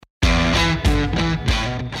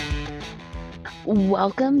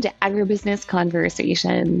Welcome to Agribusiness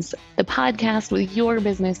Conversations, the podcast with your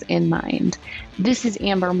business in mind. This is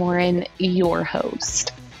Amber Morin, your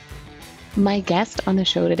host. My guest on the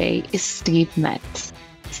show today is Steve Metz.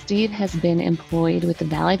 Steve has been employed with the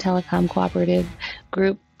Valley Telecom Cooperative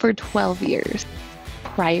Group for 12 years.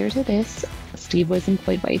 Prior to this, Steve was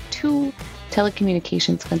employed by 2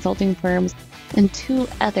 telecommunications consulting firms and 2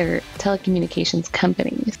 other telecommunications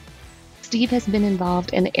companies. Steve has been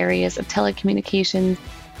involved in the areas of telecommunications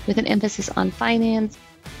with an emphasis on finance,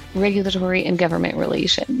 regulatory, and government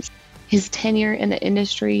relations. His tenure in the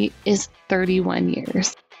industry is 31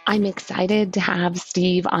 years. I'm excited to have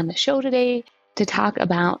Steve on the show today to talk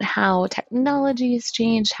about how technology has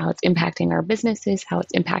changed, how it's impacting our businesses, how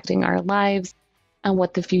it's impacting our lives, and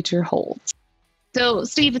what the future holds. So,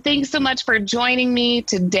 Steve, thanks so much for joining me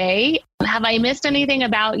today. Have I missed anything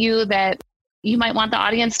about you that you might want the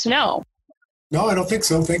audience to know? No, I don't think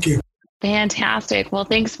so. Thank you. Fantastic. Well,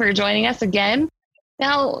 thanks for joining us again.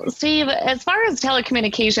 Now, Steve, as far as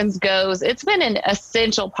telecommunications goes, it's been an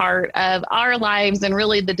essential part of our lives and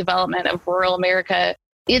really the development of rural America.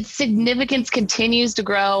 Its significance continues to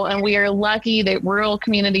grow, and we are lucky that rural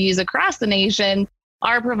communities across the nation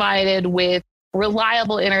are provided with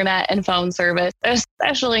reliable internet and phone service,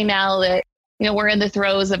 especially now that, we're in the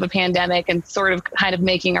throes of a pandemic and sort of kind of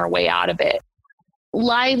making our way out of it.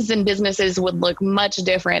 Lives and businesses would look much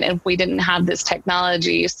different if we didn't have this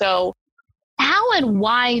technology. So how and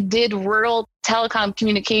why did rural telecom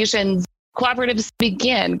communications cooperatives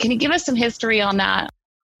begin? Can you give us some history on that?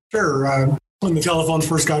 Sure. When the telephones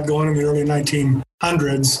first got going in the early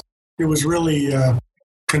 1900s, it was really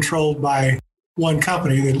controlled by one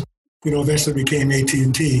company that eventually became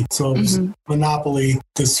AT&T. So it was a monopoly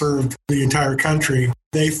that served the entire country.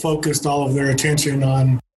 They focused all of their attention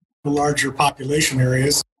on the larger population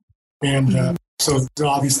areas. And so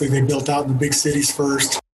obviously they built out in the big cities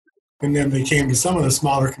first, and then they came to some of the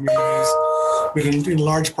smaller communities. But in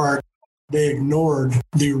large part, they ignored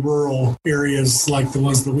the rural areas like the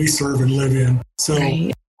ones that we serve and live in. So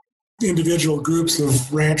individual groups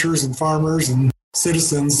of ranchers and farmers and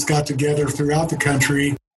citizens got together throughout the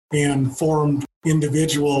country and formed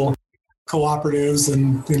individual cooperatives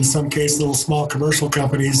and in some cases little small commercial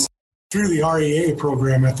companies through the REA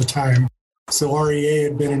program at the time. So REA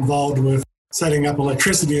had been involved with setting up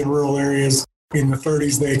electricity in rural areas. In the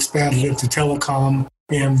 30s, they expanded it to telecom,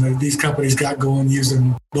 and these companies got going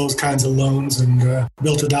using those kinds of loans and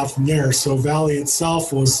built it out from there. So Valley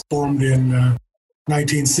itself was formed in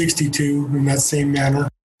 1962 in that same manner,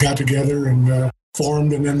 got together and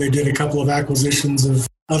formed, and then they did a couple of acquisitions of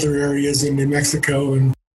other areas in New Mexico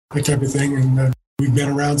and that type of thing, and we've been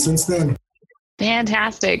around since then.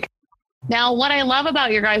 Fantastic. Now, what I love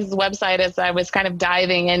about your guys' website as I was kind of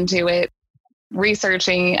diving into it,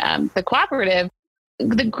 researching the cooperative,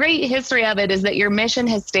 the great history of it is that your mission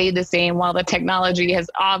has stayed the same while the technology has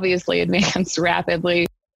obviously advanced rapidly.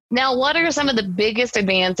 Now, what are some of the biggest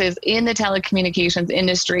advances in the telecommunications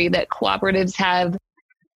industry that cooperatives have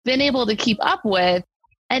been able to keep up with?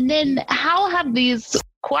 And then how have these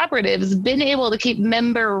cooperatives been able to keep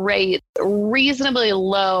member rates reasonably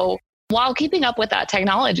low while keeping up with that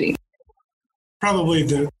technology? Probably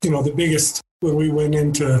the biggest, when we went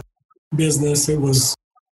into business, it was,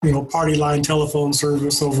 party line telephone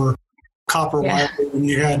service over copper wire, and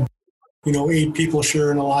you had, 8 people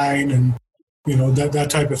sharing a line and, that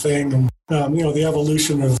type of thing. And, the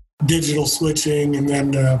evolution of digital switching and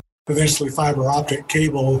then eventually fiber optic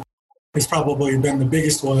cable has probably been the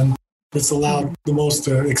biggest one that's allowed the most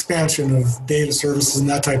expansion of data services and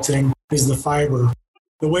that type of thing is the fiber.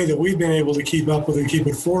 The way that we've been able to keep up with it, keep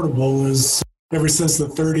it affordable is ever since the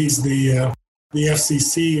 30s, the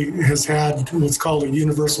FCC has had what's called a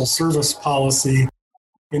universal service policy,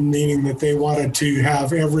 in meaning that they wanted to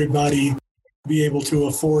have everybody be able to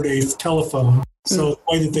afford a telephone. So the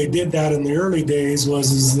way that they did that in the early days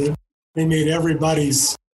is that they made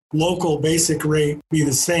everybody's local basic rate be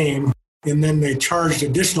the same, and then they charged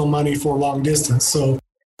additional money for long distance. So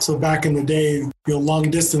back in the day, long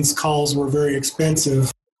distance calls were very expensive,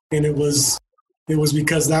 and it was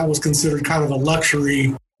because that was considered kind of a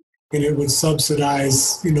luxury, and it would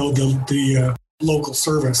subsidize, the local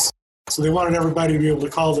service. So they wanted everybody to be able to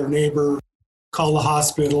call their neighbor, call the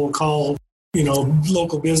hospital, call,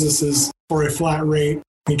 local businesses for a flat rate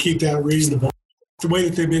and keep that reasonable. The way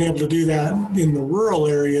that they've been able to do that in the rural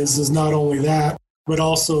areas is not only that, but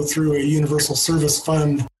also through a universal service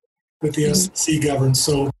fund that the FCC governs.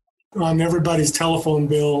 So on everybody's telephone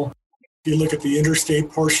bill, if you look at the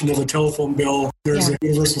interstate portion of the telephone bill, there's a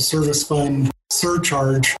universal service fund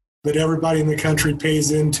surcharge that everybody in the country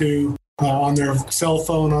pays into on their cell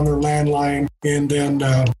phone, on their landline, and then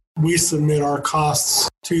we submit our costs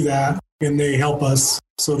to that, and they help us.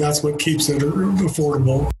 So that's what keeps it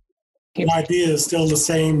affordable. The idea is still the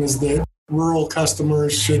same, is that rural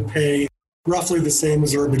customers should pay roughly the same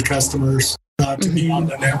as urban customers to be on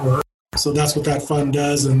the network. So that's what that fund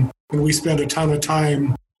does. And we spend a ton of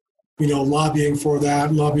time, lobbying for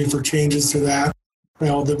that, lobbying for changes to that.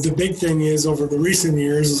 Now, the big thing is over the recent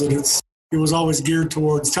years is that it was always geared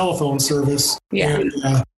towards telephone service. Yeah. And,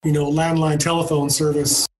 landline telephone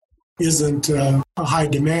service isn't a high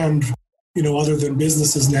demand, other than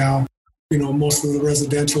businesses now. Most of the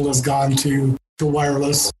residential has gone to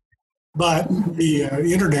wireless. But the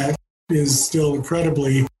internet is still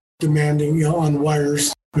incredibly demanding on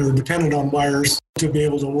wires, or dependent on wires to be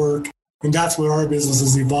able to work. And that's what our business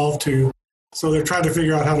has evolved to. So they're trying to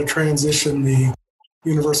figure out how to transition the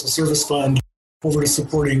Universal Service Fund over to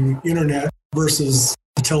supporting internet versus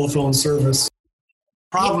the telephone service.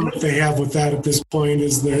 Problem that they have with that at this point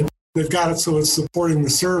is that they've got it so it's supporting the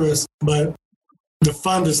service, but the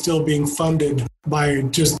fund is still being funded by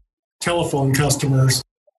just telephone customers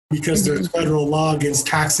because there's federal law against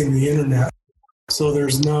taxing the internet. So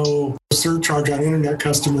there's no surcharge on internet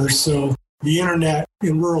customers. So the internet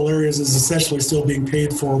in rural areas is essentially still being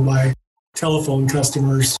paid for by telephone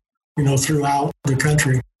customers, throughout the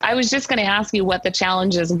country. I was just going to ask you what the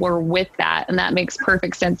challenges were with that. And that makes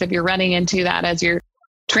perfect sense if you're running into that as you're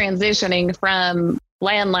transitioning from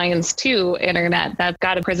landlines to internet. That's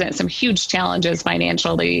got to present some huge challenges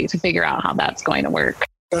financially to figure out how that's going to work.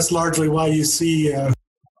 That's largely why you see,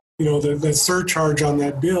 the surcharge on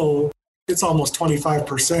that bill. It's almost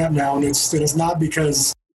 25% now, and it's not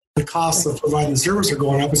because the costs of providing the service are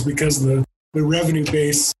going up. It's because the revenue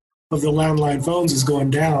base of the landline phones is going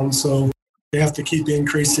down, so they have to keep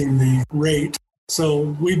increasing the rate.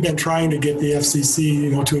 So we've been trying to get the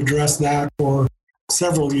FCC, to address that for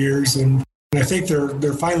several years, and I think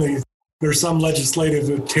there's some legislative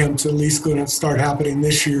attempts at least going to start happening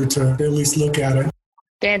this year to at least look at it.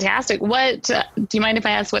 Fantastic. What do you mind if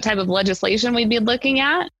I ask what type of legislation we'd be looking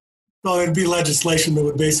at? Well, it'd be legislation that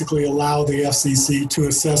would basically allow the FCC to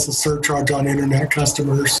assess a surcharge on internet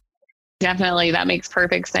customers. Definitely. That makes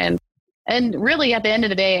perfect sense. And really, at the end of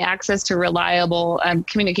the day, access to reliable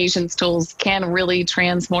communications tools can really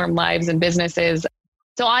transform lives and businesses.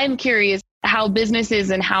 So I'm curious how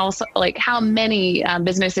businesses and how many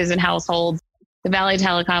businesses and households the Valley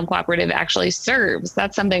Telecom Cooperative actually serves.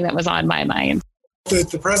 That's something that was on my mind.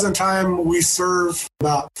 At the present time, we serve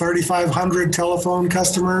about 3,500 telephone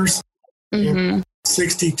customers and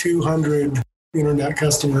 6,200 internet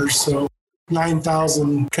customers. So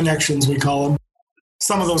 9,000 connections, we call them.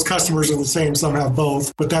 Some of those customers are the same, some have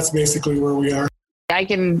both, but that's basically where we are. I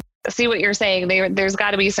can see what you're saying. There's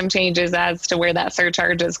got to be some changes as to where that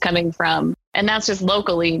surcharge is coming from. And that's just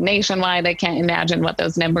locally. Nationwide, I can't imagine what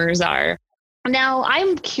those numbers are. Now,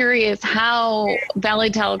 I'm curious how Valley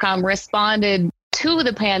Telecom responded to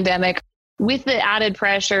the pandemic with the added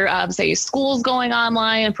pressure of, say, schools going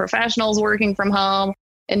online, professionals working from home,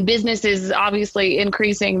 and businesses obviously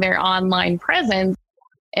increasing their online presence.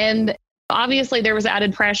 And obviously there was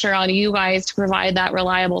added pressure on you guys to provide that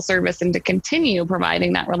reliable service and to continue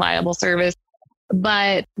providing that reliable service.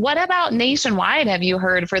 But what about nationwide have you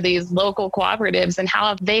heard for these local cooperatives, and how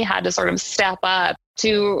have they had to sort of step up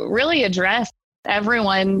to really address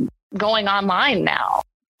everyone going online now?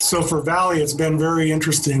 So for Valley, it's been very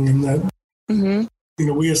interesting in that,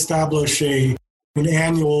 we establish an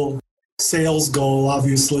annual sales goal,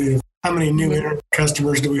 obviously, of how many new internet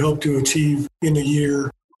customers do we hope to achieve in a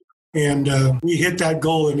year. And we hit that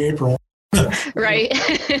goal in April. Right.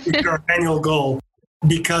 It's our annual goal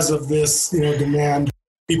because of this, demand,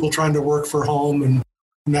 people trying to work from home and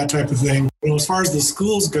that type of thing. As far as the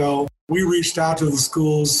schools go, we reached out to the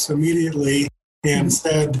schools immediately and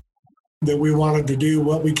said that we wanted to do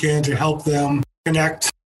what we can to help them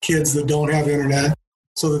connect kids that don't have internet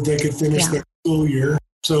so that they could finish their school year.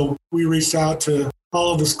 So we reached out to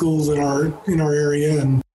all of the schools in our area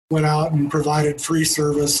and went out and provided free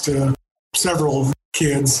service to several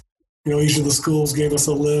kids. Each of the schools gave us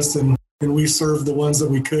a list, and we served the ones that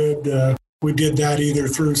we could. We did that either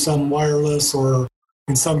through some wireless, or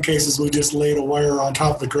in some cases we just laid a wire on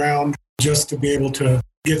top of the ground just to be able to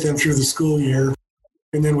get them through the school year.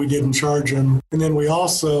 And then we didn't charge them. And then we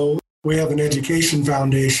have an education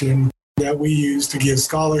foundation that we use to give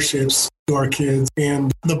scholarships to our kids.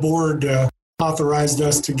 And the board authorized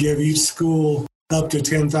us to give each school up to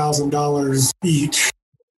 $10,000 each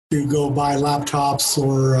to go buy laptops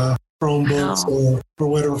or Chromebooks or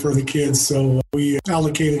whatever for the kids. So we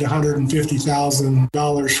allocated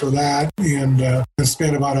 $150,000 for that and have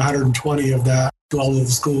spent about $120 of that to all of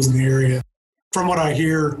the schools in the area. From what I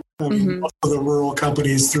hear, most of the rural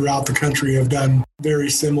companies throughout the country have done very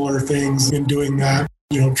similar things in doing that,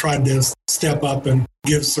 tried to step up and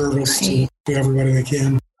give service to everybody they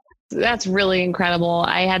can. That's really incredible.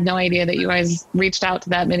 I had no idea that you guys reached out to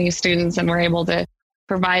that many students and were able to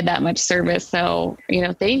provide that much service. So,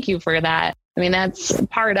 thank you for that. I mean, that's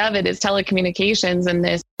part of it is telecommunications, and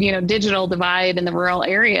this, digital divide in the rural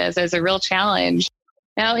areas is a real challenge.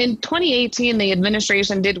 Now, in 2018, the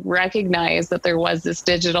administration did recognize that there was this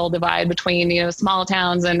digital divide between, small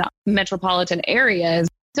towns and metropolitan areas.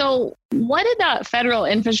 So what did that federal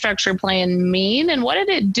infrastructure plan mean, and what did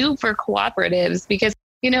it do for cooperatives? Because,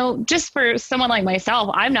 just for someone like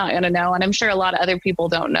myself, I'm not going to know, and I'm sure a lot of other people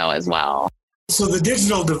don't know as well. So the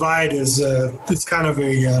digital divide is it's kind of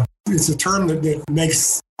it's a term that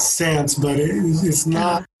makes sense, but it's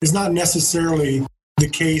not necessarily the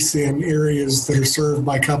case in areas that are served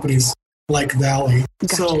by companies like Valley.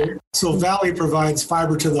 Gotcha. So Valley provides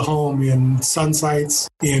fiber to the home in Sunsites,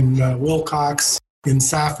 in Wilcox, in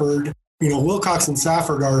Safford. Wilcox and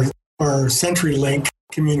Safford are CenturyLink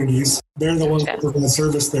communities. They're the ones that provide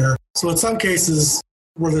service there. So in some cases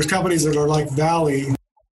where there's companies that are like Valley,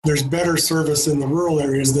 there's better service in the rural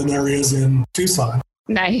areas than there is in Tucson.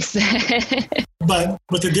 Nice. But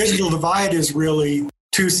the digital divide is really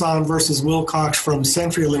Tucson versus Wilcox from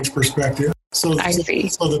CenturyLink's perspective. So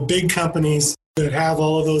the big companies that have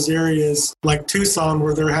all of those areas like Tucson,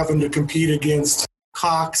 where they're having to compete against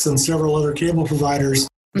Cox and several other cable providers,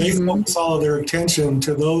 they focus all of their attention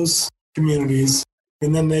to those communities,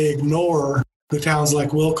 and then they ignore the towns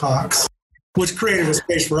like Wilcox, which created a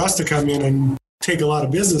space for us to come in and take a lot of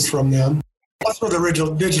business from them. That's where the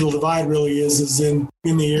original digital divide really is in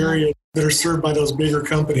the area that are served by those bigger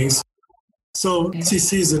companies. So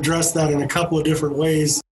FCC's addressed that in a couple of different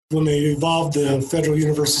ways. When they evolved the Federal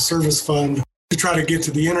Universal Service Fund to try to get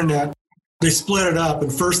to the internet, they split it up.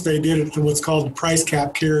 And first they did it to what's called price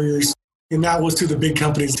cap carriers. And that was to the big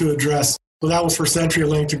companies to address. So that was for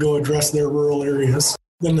CenturyLink to go address their rural areas.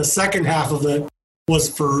 Then the second half of it was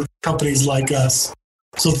for companies like us.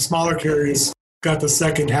 So the smaller carriers got the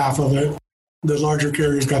second half of it. The larger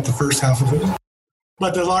carriers got the first half of it.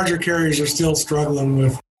 But the larger carriers are still struggling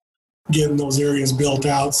with getting those areas built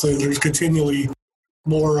out. So there's continually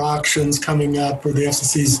more auctions coming up where the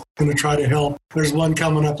FCC's going to try to help. There's one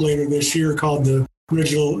coming up later this year called the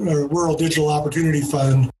Rural Digital Opportunity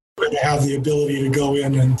Fund, where they have the ability to go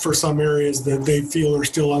in and for some areas that they feel are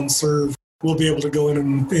still unserved, we'll be able to go in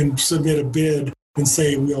and submit a bid and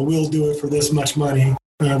say, we'll do it for this much money,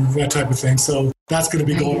 that type of thing. So that's going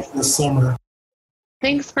to be going on this summer.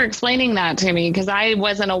 Thanks for explaining that to me, because I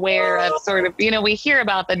wasn't aware of sort of, we hear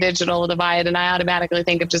about the digital divide and I automatically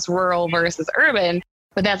think of just rural versus urban,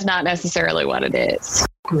 but that's not necessarily what it is.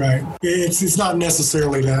 Right. It's not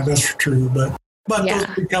necessarily that. That's true. But those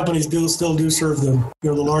big companies still do serve the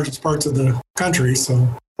largest parts of the country. So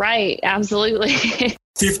right. Absolutely.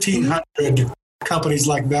 1,500 companies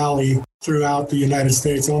like Valley throughout the United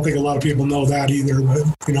States. I don't think a lot of people know that either, but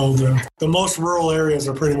the most rural areas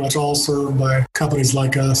are pretty much all served by companies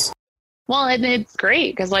like us. Well, and it's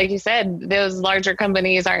great because like you said, those larger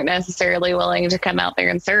companies aren't necessarily willing to come out there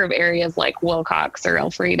and serve areas like Wilcox or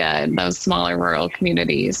Elfrida and those smaller rural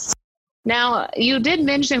communities. Now, you did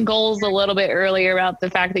mention goals a little bit earlier about the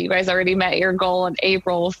fact that you guys already met your goal in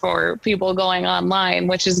April for people going online,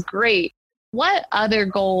 which is great. What other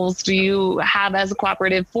goals do you have as a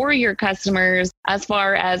cooperative for your customers as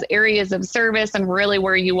far as areas of service and really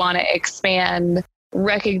where you want to expand,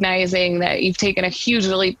 recognizing that you've taken a huge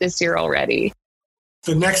leap this year already?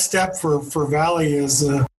 The next step for Valley is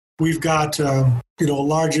we've got a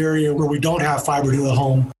large area where we don't have fiber to the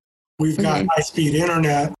home. We've got high-speed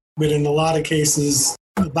internet, but in a lot of cases,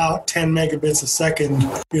 about 10 megabits a second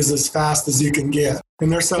is as fast as you can get.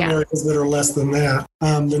 And there's some areas that are less than that.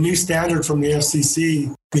 The new standard from the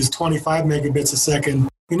FCC is 25 megabits a second.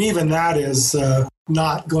 And even that is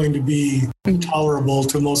not going to be tolerable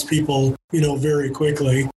to most people, very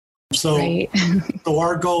quickly. So, so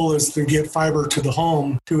our goal is to get fiber to the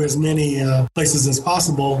home to as many places as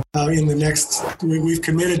possible. In the next, we've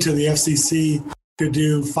committed to the FCC to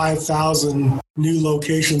do 5,000 new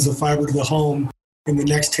locations of fiber to the home in the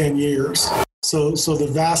next 10 years. So the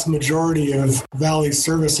vast majority of Valley's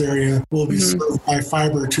service area will be served by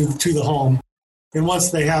fiber to the home. And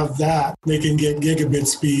once they have that, they can get gigabit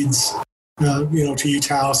speeds, to each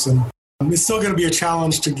house. And it's still going to be a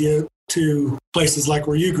challenge to get to places like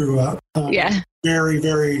where you grew up. very,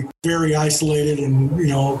 very, very isolated and,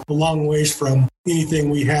 a long ways from anything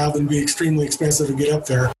we have and be extremely expensive to get up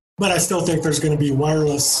there. But I still think there's going to be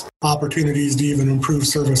wireless opportunities to even improve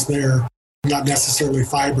service there. Not necessarily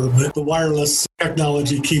fiber, but the wireless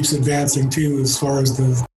technology keeps advancing too as far as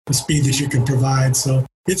the speed that you can provide. So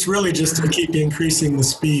it's really just to keep increasing the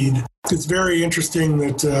speed. It's very interesting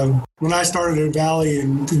that when I started at Valley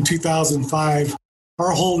in 2005,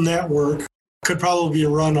 our whole network could probably be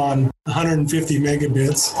run on 150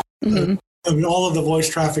 megabits. Mm-hmm. I mean, all of the voice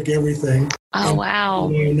traffic, everything. Oh, wow.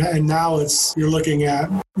 And now you're looking at,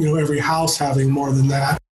 every house having more than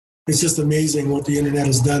that. It's just amazing what the internet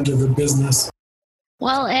has done to the business.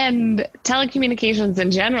 Well, and telecommunications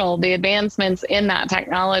in general, the advancements in that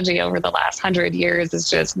technology over the last 100 years is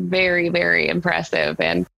just very, very impressive.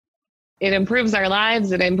 And it improves our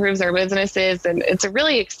lives, it improves our businesses, and it's a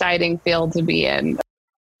really exciting field to be in.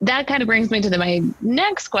 That kind of brings me to my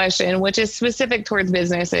next question, which is specific towards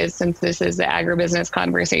businesses, since this is the Agribusiness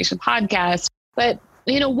Conversation podcast. But,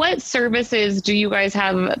 what services do you guys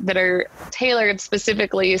have that are tailored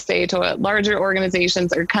specifically, say, to larger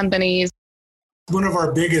organizations or companies? One of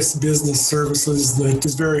our biggest business services that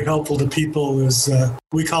is very helpful to people is,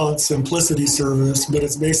 we call it Simplicity Service, but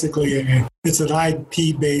it's basically it's an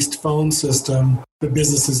IP-based phone system that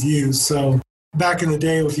businesses use. So back in the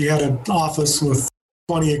day, if you had an office with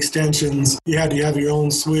 20 extensions, you had to have your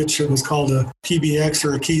own switch. It was called a PBX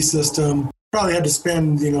or a key system. Probably had to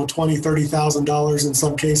spend, $20,000, $30,000 in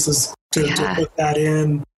some cases to put that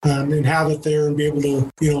in and have it there and be able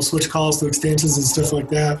to, switch calls to extensions and stuff like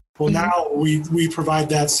that. Well, now we provide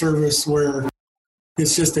that service where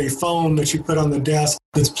it's just a phone that you put on the desk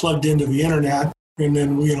that's plugged into the internet. And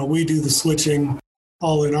then, we do the switching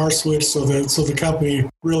all in our switch so the company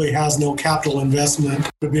really has no capital investment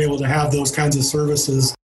to be able to have those kinds of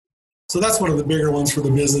services. So that's one of the bigger ones for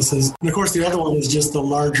the businesses. And of course, the other one is just the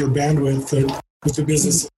larger bandwidth that the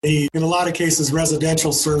business need. In a lot of cases,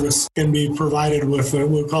 residential service can be provided with,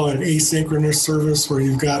 we'll call it asynchronous service, where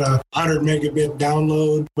you've got a 100 megabit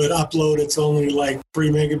download, but upload it's only like 3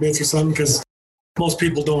 megabits or something, because most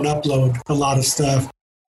people don't upload a lot of stuff.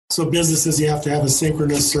 So businesses, you have to have a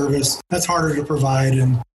synchronous service. That's harder to provide,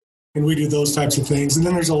 and we do those types of things. And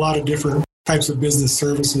then there's a lot of different types of business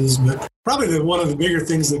services. But probably one of the bigger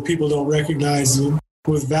things that people don't recognize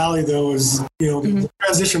with Valley, though, is the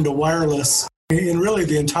transition to wireless. And really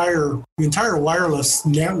the entire wireless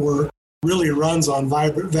network really runs on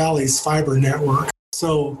Valley's fiber network.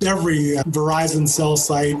 So every Verizon cell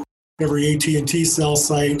site, every AT&T cell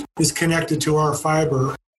site is connected to our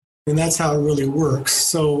fiber. And that's how it really works.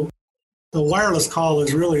 So the wireless call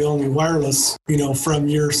is really only wireless, from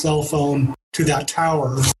your cell phone to that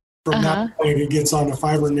tower. From that point, it gets on the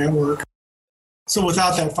fiber network. So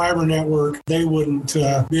without that fiber network, they wouldn't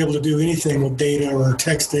be able to do anything with data or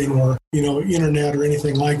texting or, internet or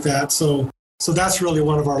anything like that. So that's really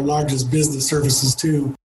one of our largest business services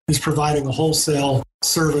too, is providing a wholesale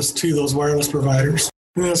service to those wireless providers.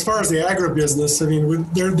 And as far as the agribusiness, I mean,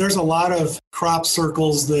 there's a lot of crop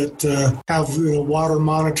circles that have water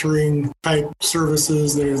monitoring type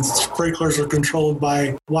services. There's sprinklers are controlled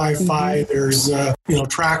by Wi-Fi. There's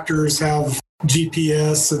tractors have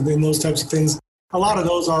GPS and then those types of things. A lot of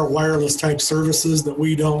those are wireless type services that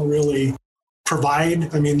we don't really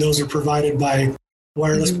provide. I mean, those are provided by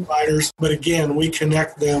wireless providers. But again, we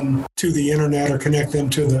connect them to the internet or connect them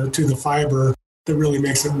to the fiber that really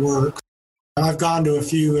makes it work. I've gone to a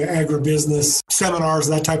few agribusiness seminars,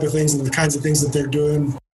 that type of things, and the kinds of things that they're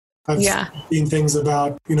doing. I've seen things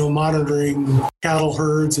about, monitoring cattle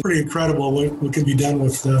herds. It's pretty incredible what can be done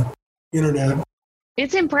with the internet.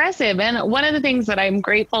 It's impressive. And one of the things that I'm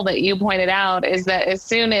grateful that you pointed out is that as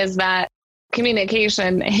soon as that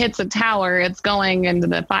communication hits a tower, it's going into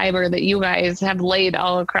the fiber that you guys have laid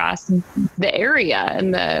all across the area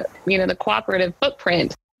and the cooperative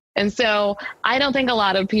footprint. And so I don't think a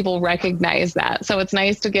lot of people recognize that. So it's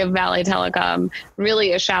nice to give Valley Telecom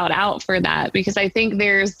really a shout out for that, because I think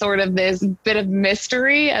there's sort of this bit of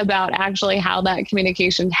mystery about actually how that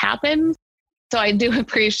communication happens. So I do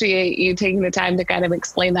appreciate you taking the time to kind of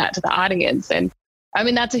explain that to the audience. And I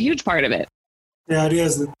mean, that's a huge part of it. Yeah, it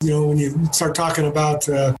is. When you start talking about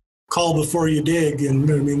call before you dig, and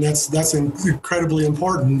I mean, that's incredibly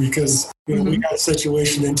important, because, we got a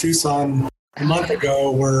situation in Tucson a month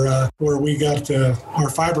ago where we got our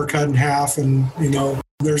fiber cut in half, and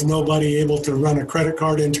there's nobody able to run a credit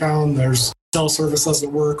card in town. There's cell service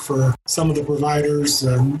doesn't work for some of the providers.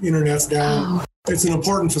 Internet's down. It's an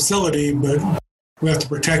important facility, but we have to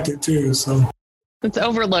protect it too. So It's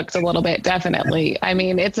overlooked a little bit, definitely. I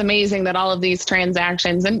mean, it's amazing that all of these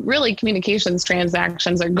transactions and really communications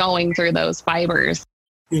transactions are going through those fibers.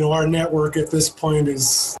 Our network at this point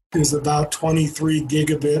is about 23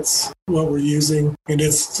 gigabits, what we're using, and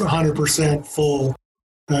it's 100% full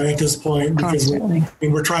at this point because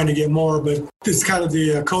we're trying to get more, but it's kind of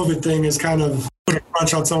the COVID thing has kind of put a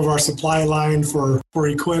crunch on some of our supply line for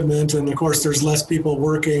equipment. And of course, there's less people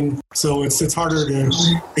working, so it's harder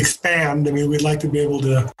to expand. I mean, we'd like to be able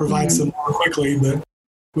to provide some more quickly, but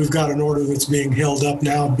we've got an order that's being held up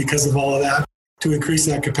now because of all of that to increase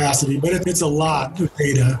that capacity. But it's a lot of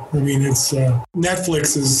data. I mean, it's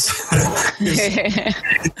Netflix is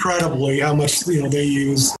incredibly how much they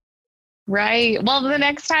use. Right. Well, the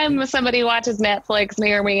next time somebody watches Netflix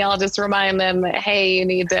near me, I'll just remind them that, hey, you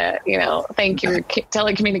need to, thank your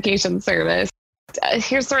telecommunications service.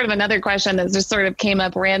 Here's sort of another question that just sort of came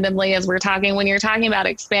up randomly as we're talking. When you're talking about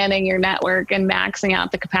expanding your network and maxing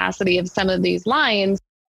out the capacity of some of these lines,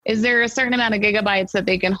 is there a certain amount of gigabytes that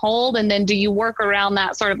they can hold? And then do you work around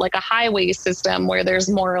that sort of like a highway system where there's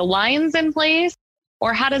more lines in place?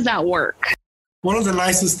 Or how does that work? One of the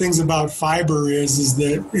nicest things about fiber is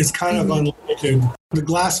that it's kind of unlimited. The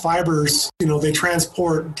glass fibers, they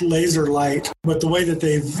transport laser light, but the way that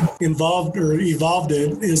they've evolved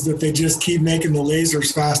it is that they just keep making the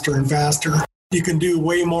lasers faster and faster. You can do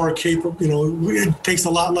way more capable, it takes a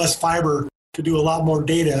lot less fiber to do a lot more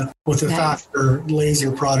data with a faster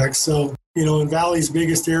laser product. So, in Valley's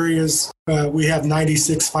biggest areas, we have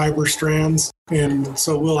 96 fiber strands. And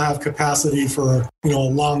so we'll have capacity for, a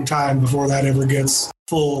long time before that ever gets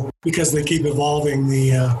full because they keep evolving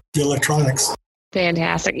the electronics.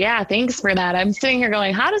 Fantastic. Yeah, thanks for that. I'm sitting here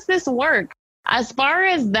going, how does this work? As far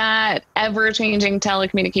as that ever-changing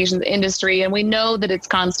telecommunications industry, and we know that it's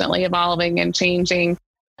constantly evolving and changing,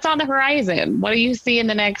 what's on the horizon? What do you see in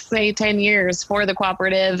the next, say, 10 years for the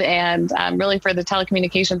cooperative and really for the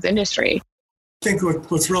telecommunications industry? I think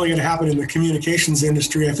what's really going to happen in the communications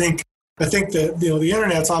industry, I think that the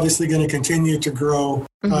internet's obviously going to continue to grow.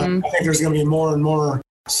 I think there's going to be more and more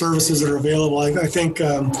services that are available. I think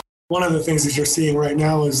one of the things that you're seeing right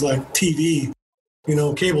now is like TV.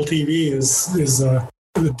 Cable TV is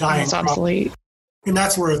dying. It's obsolete. And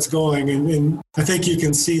that's where it's going. And I think you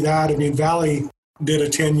can see that. I mean, Valley did a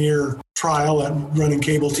 10-year trial at running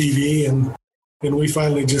cable TV, and we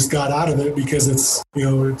finally just got out of it because it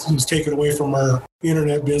was taken away from our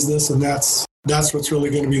internet business, and that's what's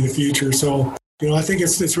really going to be the future. So, I think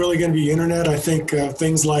it's really going to be internet. I think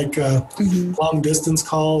things like long distance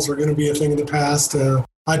calls are going to be a thing of the past.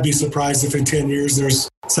 I'd be surprised if in 10 years there's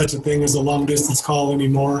such a thing as a long distance call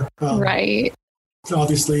anymore. Right.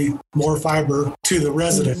 Obviously, more fiber to the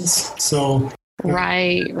residents. So,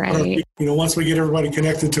 right. Once we get everybody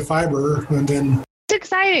connected to fiber, and then it's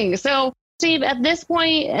exciting. So, Steve, at this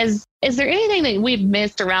point, is there anything that we've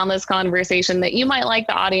missed around this conversation that you might like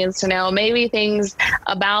the audience to know? Maybe things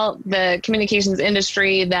about the communications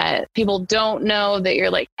industry that people don't know that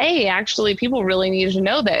you're like, hey, actually, people really need to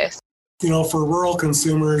know this. For rural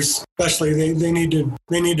consumers, especially, they need to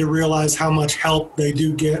realize how much help they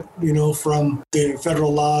do get, from the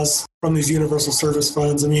federal laws, from these universal service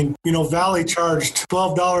funds. I mean, Valley charged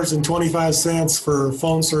 $12.25 for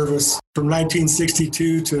phone service from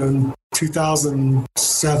 1962 to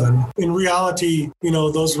 2007. In reality,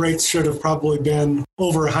 those rates should have probably been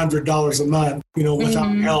over $100 a month,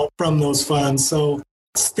 without help from those funds. So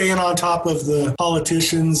staying on top of the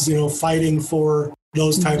politicians, fighting for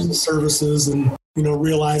those types of services, and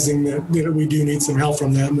realizing that we do need some help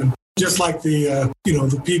from them. And just like the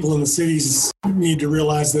people in the cities need to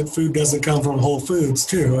realize that food doesn't come from Whole Foods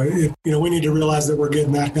too. We need to realize that we're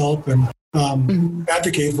getting that help and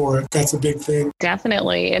advocate for it. That's a big thing.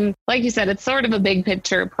 Definitely. And like you said, it's sort of a big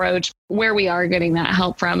picture approach where we are getting that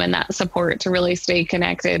help from and that support to really stay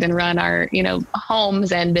connected and run our,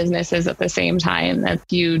 homes and businesses at the same time. That's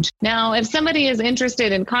huge. Now, if somebody is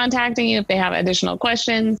interested in contacting you, if they have additional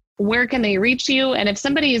questions, where can they reach you? And if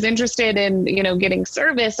somebody is interested in, getting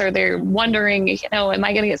service, or they're wondering, am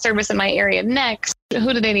I going to get service in my area next?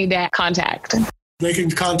 Who do they need to contact? They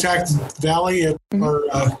can contact Valley at or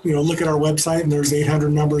look at our website, and there's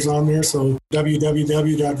 800 numbers on there. So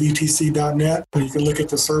www.vtc.net. You can look at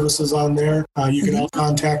the services on there. You can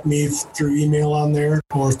contact me through email on there,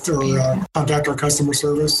 or contact our customer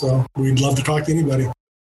service. So we'd love to talk to anybody.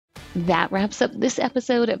 That wraps up this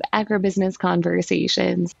episode of Agribusiness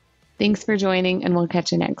Conversations. Thanks for joining, and we'll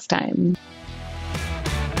catch you next time.